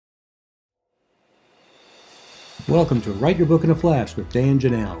Welcome to Write Your Book in a Flash with Dan and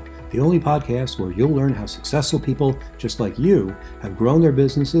Janal, the only podcast where you'll learn how successful people just like you have grown their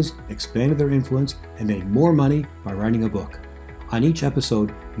businesses, expanded their influence, and made more money by writing a book. On each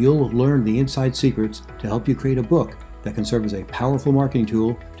episode, you'll learn the inside secrets to help you create a book that can serve as a powerful marketing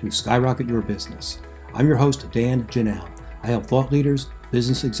tool to skyrocket your business. I'm your host, Dan Janal. I help thought leaders,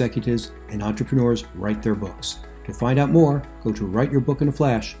 business executives, and entrepreneurs write their books. To find out more, go to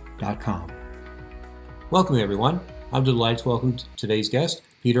writeyourbookinaflash.com. Welcome, everyone. I'm delighted to welcome today's guest,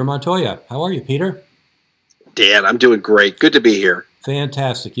 Peter Montoya. How are you, Peter? Dan, I'm doing great. Good to be here.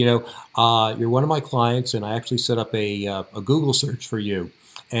 Fantastic. You're one of my clients, and I actually set up a Google search for you.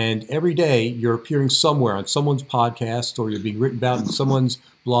 And every day you're appearing somewhere on someone's podcast, or you're being written about in someone's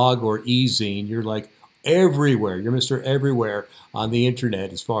blog or e-zine. You're like everywhere. You're Mr. Everywhere on the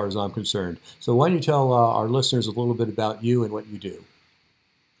internet, as far as I'm concerned. So why don't you tell our listeners a little bit about you and what you do?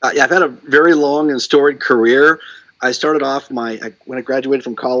 Yeah, I've had a very long and storied career. I started off when I graduated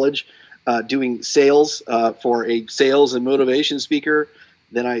from college doing sales for a sales and motivation speaker.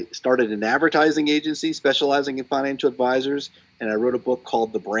 Then I started an advertising agency specializing in financial advisors, and I wrote a book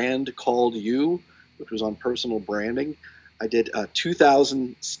called The Brand Called You, which was on personal branding. I did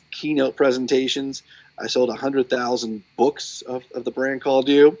 2,000 keynote presentations. I sold 100,000 books of The Brand Called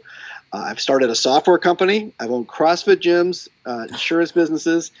You. I've started a software company. I've owned CrossFit gyms, insurance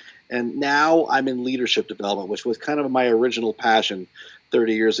businesses, and now I'm in leadership development, which was kind of my original passion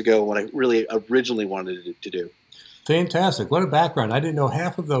 30 years ago, what I really originally wanted to do. Fantastic. What a background. I didn't know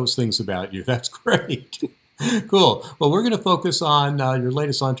half of those things about you. That's great. Cool. Well, we're going to focus on your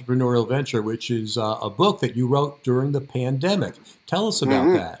latest entrepreneurial venture, which is a book that you wrote during the pandemic. Tell us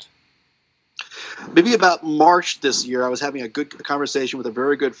about that. Maybe about March this year, I was having a good conversation with a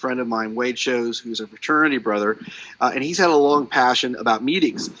very good friend of mine, Wade Shows, who's a fraternity brother, and he's had a long passion about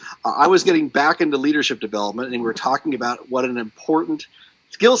meetings. I was getting back into leadership development, and we were talking about what an important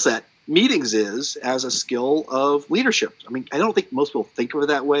skill set meetings is as a skill of leadership. I mean, I don't think most people think of it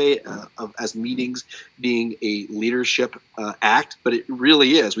that way, as meetings being a leadership act, but it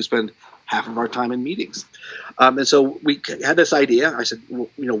really is. We spend half of our time in meetings. And so we had this idea. I said, well,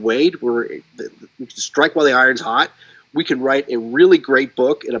 Wade, we can strike while the iron's hot. We can write a really great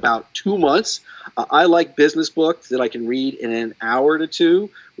book in about 2 months. I like business books that I can read in an hour to two,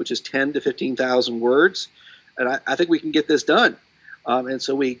 which is 10 to 15,000 words. And I think we can get this done. And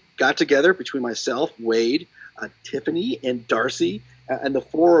so we got together between myself, Wade, Tiffany, and Darcy, and the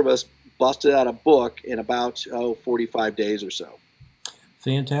four of us busted out a book in about 45 days or so.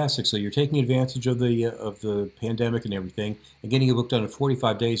 Fantastic. So you're taking advantage of the pandemic and everything, and getting a book done in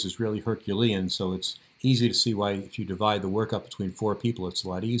 45 days is really Herculean. So it's easy to see why, if you divide the work up between four people, it's a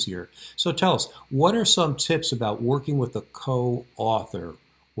lot easier. So tell us, what are some tips about working with a co-author?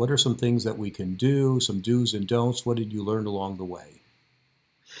 What are some things that we can do, some do's and don'ts? What did you learn along the way?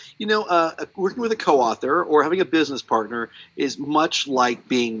 Working with a co-author or having a business partner is much like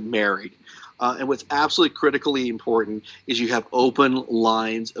being married. And what's absolutely critically important is you have open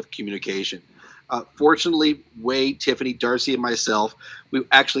lines of communication. Fortunately, Wade, Tiffany, Darcy, and myself, we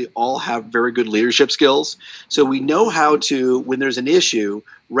actually all have very good leadership skills. So we know how to, when there's an issue,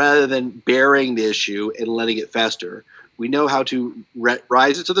 rather than burying the issue and letting it fester, we know how to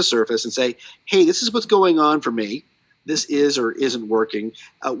rise it to the surface and say, hey, this is what's going on for me. This is or isn't working.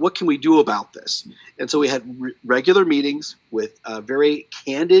 What can we do about this? And so we had regular meetings with very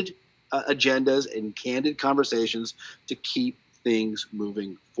candid agendas and candid conversations to keep things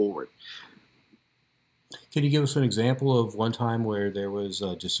moving forward. Can you give us an example of one time where there was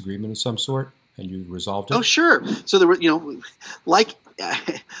a disagreement of some sort and you resolved it? Oh, sure. So there were, like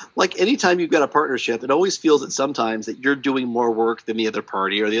any time you've got a partnership, it always feels that sometimes that you're doing more work than the other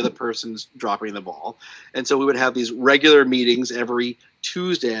party or the other person's dropping the ball. And so we would have these regular meetings every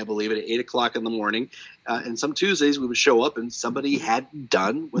Tuesday, I believe, at 8 o'clock in the morning. And some Tuesdays we would show up and somebody hadn't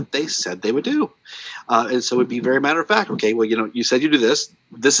done what they said they would do. And so it would be very matter of fact. Okay, well, you said you do this.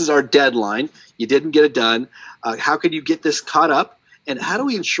 This is our deadline. You didn't get it done. How could you get this caught up? And how do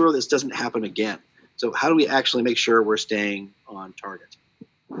we ensure this doesn't happen again? So how do we actually make sure we're staying on target?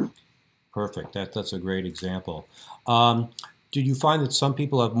 Perfect. That's a great example. Did you find that some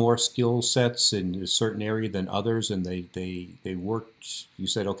people have more skill sets in a certain area than others, and they worked? You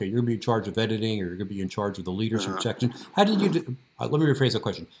said, okay, you're going to be in charge of editing, or you're going to be in charge of the leadership section. How did you? Let me rephrase the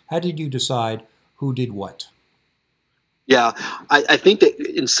question. How did you decide who did what? Yeah, I think that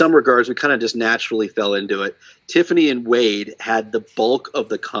in some regards we kind of just naturally fell into it. Tiffany and Wade had the bulk of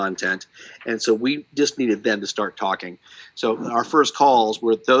the content, and so we just needed them to start talking. So our first calls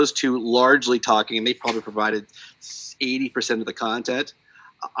were those two largely talking, and they probably provided 80% of the content.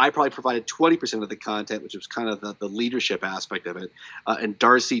 I probably provided 20% of the content, which was kind of the leadership aspect of it, and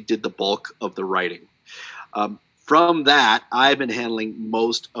Darcy did the bulk of the writing. From that, I've been handling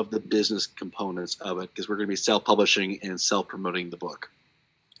most of the business components of it because we're going to be self-publishing and self-promoting the book.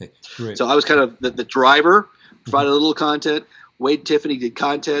 Okay, great. So I was kind of the driver, provided a little content. Wade Tiffany did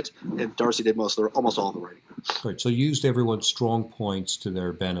content, and Darcy did almost all the writing. Right. So you used everyone's strong points to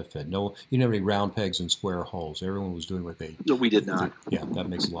their benefit. No, you didn't have any round pegs and square holes. Everyone was doing what they. No, we did not. Yeah, that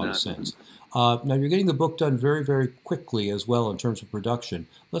makes a lot of sense. Now you're getting the book done very, very quickly as well in terms of production.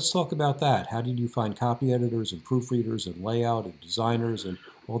 Let's talk about that. How did you find copy editors and proofreaders and layout and designers and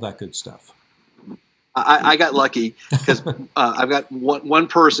all that good stuff? I got lucky because I've got one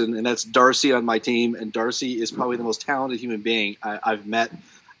person, and that's Darcy on my team. And Darcy is probably the most talented human being I've met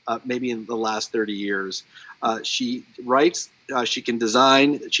maybe in the last 30 years. She writes, she can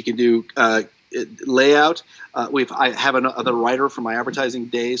design, she can do layout. I have another writer from my advertising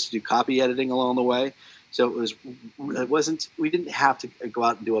days to do copy editing along the way. So we didn't have to go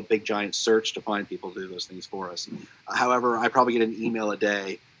out and do a big giant search to find people to do those things for us. However, I probably get an email a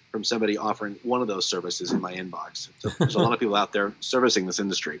day from somebody offering one of those services in my inbox. So there's a lot of people out there servicing this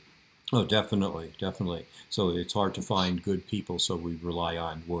industry. Oh, definitely, definitely. So it's hard to find good people, so we rely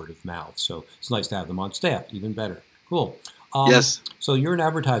on word of mouth. So it's nice to have them on staff, even better. Cool. Yes. So you're an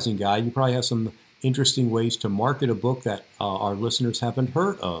advertising guy. You probably have some interesting ways to market a book that our listeners haven't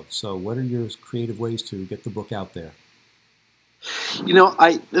heard of. So what are your creative ways to get the book out there?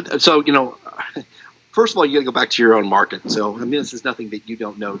 First of all, you got to go back to your own market. So, this is nothing that you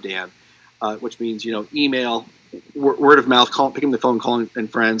don't know, Dan, which means, email, word of mouth, picking the phone, calling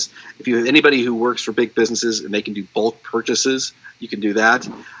and friends. If you have anybody who works for big businesses and they can do bulk purchases, you can do that.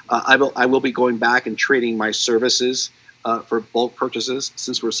 I will be going back and trading my services for bulk purchases.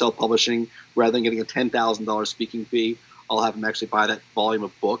 Since we're self-publishing, rather than getting a $10,000 speaking fee, I'll have them actually buy that volume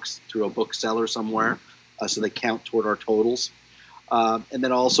of books through a bookseller somewhere, so they count toward our totals. And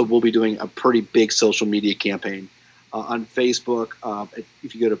then also we'll be doing a pretty big social media campaign on Facebook.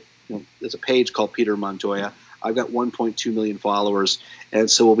 If you go to, there's a page called Peter Montoya. I've got 1.2 million followers, and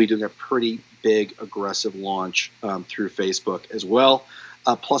so we'll be doing a pretty big, aggressive launch through Facebook as well,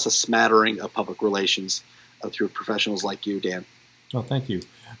 plus a smattering of public relations through professionals like you, Dan. Oh, thank you.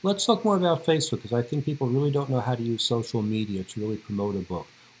 Let's talk more about Facebook, because I think people really don't know how to use social media to really promote a book.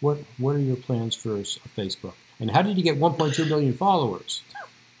 What are your plans for Facebook? And how did you get 1.2 million followers?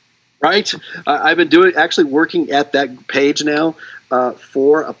 Right. I've been working at that page now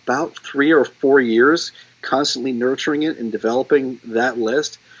for about 3 or 4 years, constantly nurturing it and developing that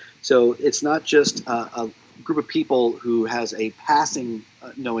list. So it's not just a group of people who has a passing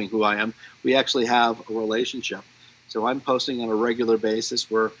knowing who I am. We actually have a relationship. So I'm posting on a regular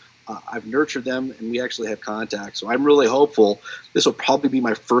basis where I've nurtured them and we actually have contact. So I'm really hopeful this will probably be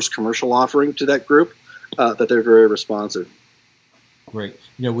my first commercial offering to that group, that they're very responsive. Great.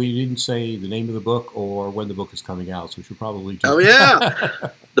 We didn't say the name of the book or when the book is coming out, so we should probably do. Oh, yeah.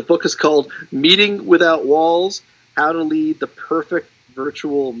 The book is called Meeting Without Walls, How to Lead the Perfect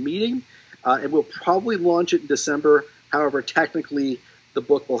Virtual Meeting. And we'll probably launch it in December. However, technically, the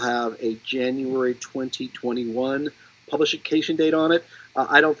book will have a January 2021 publication date on it.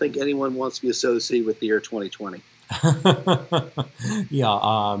 I don't think anyone wants to be associated with the year 2020. Yeah,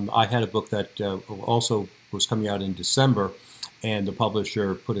 I had a book that also was coming out in December, and the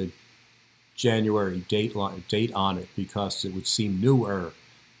publisher put a January date on it because it would seem newer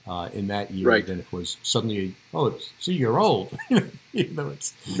in that year than it was suddenly, it's a year old, even though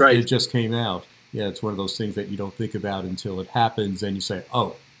it just came out. Yeah, it's one of those things that you don't think about until it happens, and you say,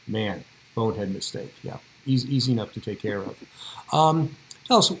 oh, man, bonehead mistake. Yeah, easy enough to take care of.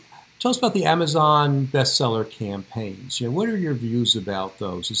 Tell us about the Amazon bestseller campaigns. What are your views about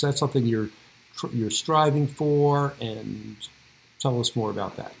those? Is that something you're striving for? And tell us more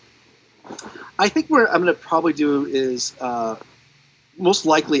about that. I think what I'm going to probably do is most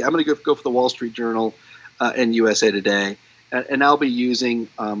likely I'm going to go for the Wall Street Journal and USA Today, and I'll be using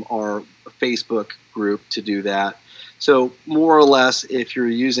our Facebook group to do that. So more or less, if you're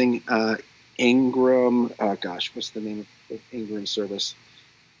using Ingram, what's the name of Ingram service?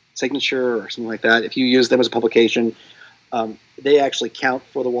 Signature or something like that. If you use them as a publication, they actually count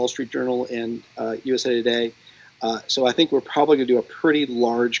for the Wall Street Journal and USA Today. So I think we're probably going to do a pretty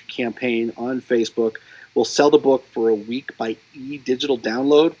large campaign on Facebook. We'll sell the book for a week by e-digital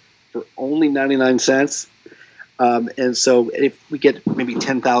download for only 99 cents. And so if we get maybe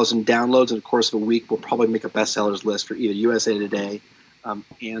 10,000 downloads in the course of a week, we'll probably make a bestsellers list for either USA Today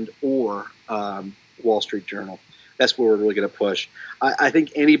and or Wall Street Journal. That's where we're really going to push. I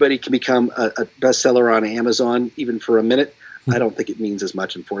think anybody can become a bestseller on Amazon, even for a minute. I don't think it means as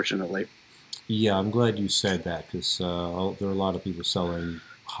much, unfortunately. Yeah, I'm glad you said that because there are a lot of people selling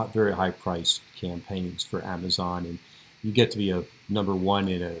very high-priced campaigns for Amazon, and you get to be a number one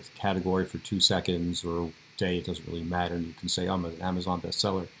in a category for 2 seconds or a day. It doesn't really matter, and you can say I'm an Amazon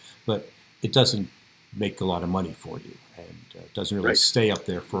bestseller, but it doesn't make a lot of money for you, and it doesn't really Right. stay up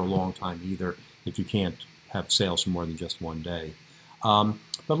there for a long time either if you can't have sales for more than just one day.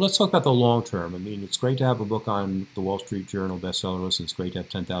 But let's talk about the long term. I mean, it's great to have a book on the Wall Street Journal bestseller list. It's great to have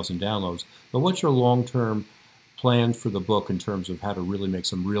 10,000 downloads. But what's your long term plan for the book in terms of how to really make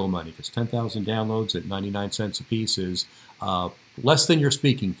some real money? Because 10,000 downloads at 99 cents a piece is less than your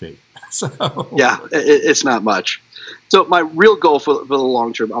speaking fee. So Yeah, it's not much. So my real goal for the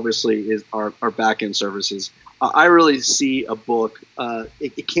long term, obviously, is our back end services. I really see a book.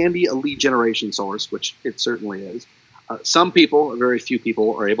 It can be a lead generation source, which it certainly is. Some people, very few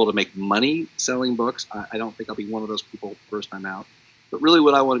people, are able to make money selling books. I don't think I'll be one of those people first time out. But really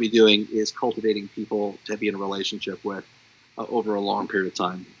what I want to be doing is cultivating people to be in a relationship with over a long period of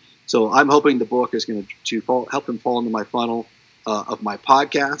time. So I'm hoping the book is going to help them fall into my funnel of my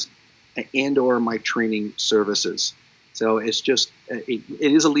podcast and or my training services. So it's just, it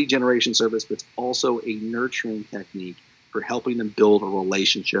is a lead generation service, but it's also a nurturing technique for helping them build a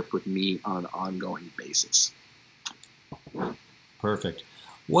relationship with me on an ongoing basis. perfect.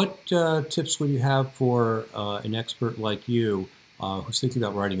 What tips would you have for an expert like you who's thinking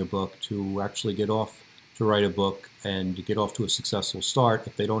about writing a book to actually get off to write a book and to get off to a successful start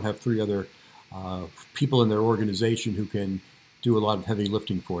if they don't have three other people in their organization who can do a lot of heavy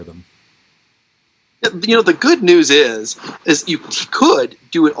lifting for them? You know, the good news is you could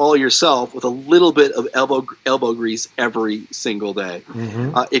do it all yourself with a little bit of elbow grease every single day.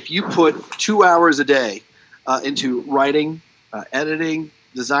 Mm-hmm. If you put 2 hours a day into writing, editing,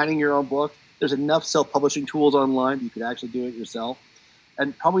 designing your own book, there's enough self-publishing tools online that you could actually do it yourself.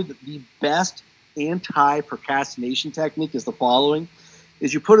 And probably the best anti-procrastination technique is the following: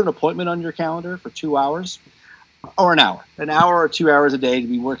 is you put an appointment on your calendar for 2 hours or an hour or 2 hours a day to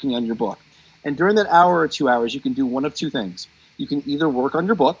be working on your book. And during that hour or 2 hours, you can do one of two things. You can either work on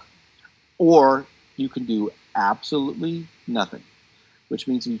your book or you can do absolutely nothing, which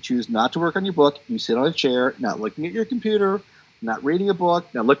means you choose not to work on your book. You sit on a chair, not looking at your computer, not reading a book,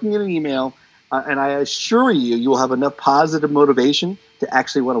 not looking at an email. And I assure you, you will have enough positive motivation to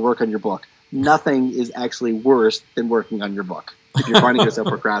actually want to work on your book. Nothing is actually worse than working on your book if you're finding yourself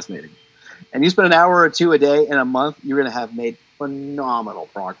procrastinating. And you spend an hour or two a day in a month, you're going to have made phenomenal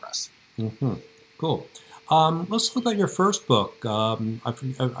progress. Mm-hmm. Cool. Let's look at your first book. I'm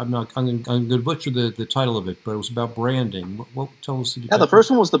going to butcher the title of it, but it was about branding. What tell us? Yeah, the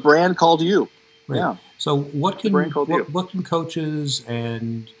first one was The Brand Called You. Right. Yeah. So what can coaches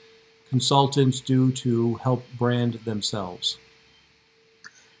and consultants do to help brand themselves?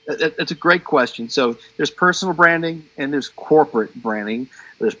 That's a great question. So there's personal branding and there's corporate branding.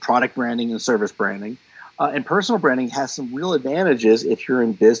 There's product branding and service branding. And personal branding has some real advantages if you're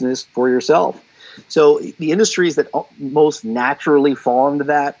in business for yourself. So the industries that most naturally fall into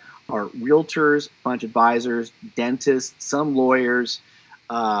that are realtors, financial advisors, dentists, some lawyers,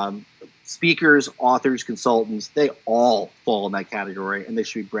 speakers, authors, consultants. They all fall in that category, and they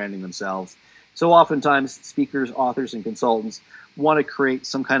should be branding themselves. So oftentimes, speakers, authors, and consultants want to create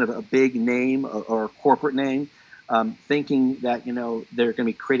some kind of a big name or a corporate name, thinking that they're going to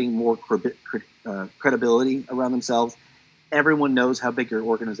be creating more credibility around themselves. Everyone knows how big your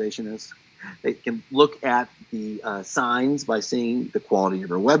organization is. They can look at the signs by seeing the quality of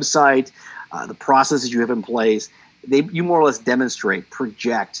your website, the processes you have in place. You more or less demonstrate,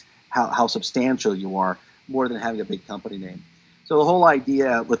 project how substantial you are, more than having a big company name. So the whole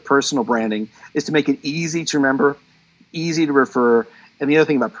idea with personal branding is to make it easy to remember, easy to refer. And the other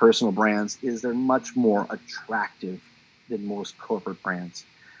thing about personal brands is they're much more attractive than most corporate brands.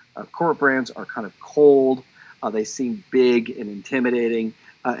 Corporate brands are kind of cold. They seem big and intimidating.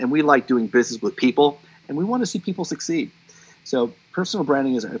 And we like doing business with people, and we want to see people succeed. So personal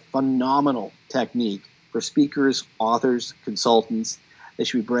branding is a phenomenal technique for speakers, authors, consultants. They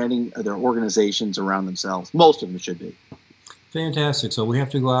should be branding their organizations around themselves. Most of them should be. Fantastic. So we have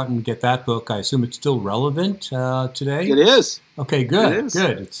to go out and get that book. I assume it's still relevant today? It is. Okay, good. It is.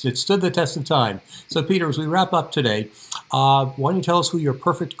 Good. It stood the test of time. So, Peter, as we wrap up today, why don't you tell us who your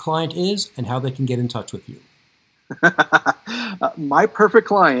perfect client is and how they can get in touch with you? My perfect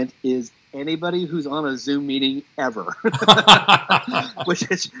client is anybody who's on a Zoom meeting ever, which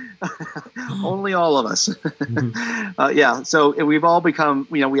is only all of us. Yeah, so we've all become,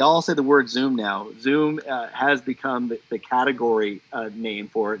 we all say the word Zoom now. Zoom has become the category name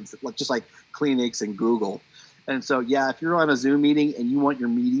for it. It's just like Kleenex and Google. And so, yeah, if you're on a Zoom meeting and you want your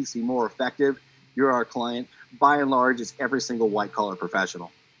meetings to be more effective, you're our client. By and large, it's every single white-collar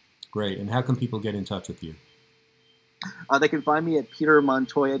professional. Great. And how can people get in touch with you? They can find me at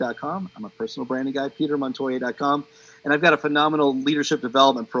petermontoya.com. I'm a personal branding guy, petermontoya.com. And I've got a phenomenal leadership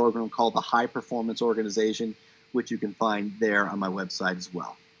development program called the High Performance Organization, which you can find there on my website as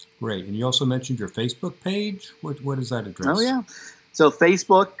well. Great. And you also mentioned your Facebook page. What is that address? Oh, yeah. So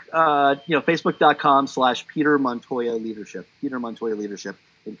Facebook, facebook.com/Peter Montoya Leadership. Peter Montoya Leadership.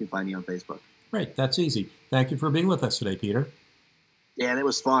 And you can find me on Facebook. Great. That's easy. Thank you for being with us today, Peter. Yeah, and it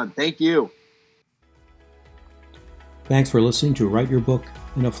was fun. Thank you. Thanks for listening to Write Your Book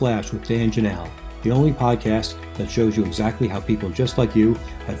in a Flash with Dan Janal, the only podcast that shows you exactly how people just like you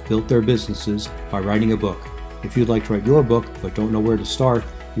have built their businesses by writing a book. If you'd like to write your book but don't know where to start,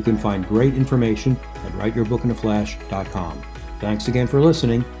 you can find great information at writeyourbookinaflash.com. Thanks again for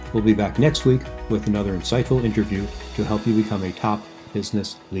listening. We'll be back next week with another insightful interview to help you become a top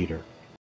business leader.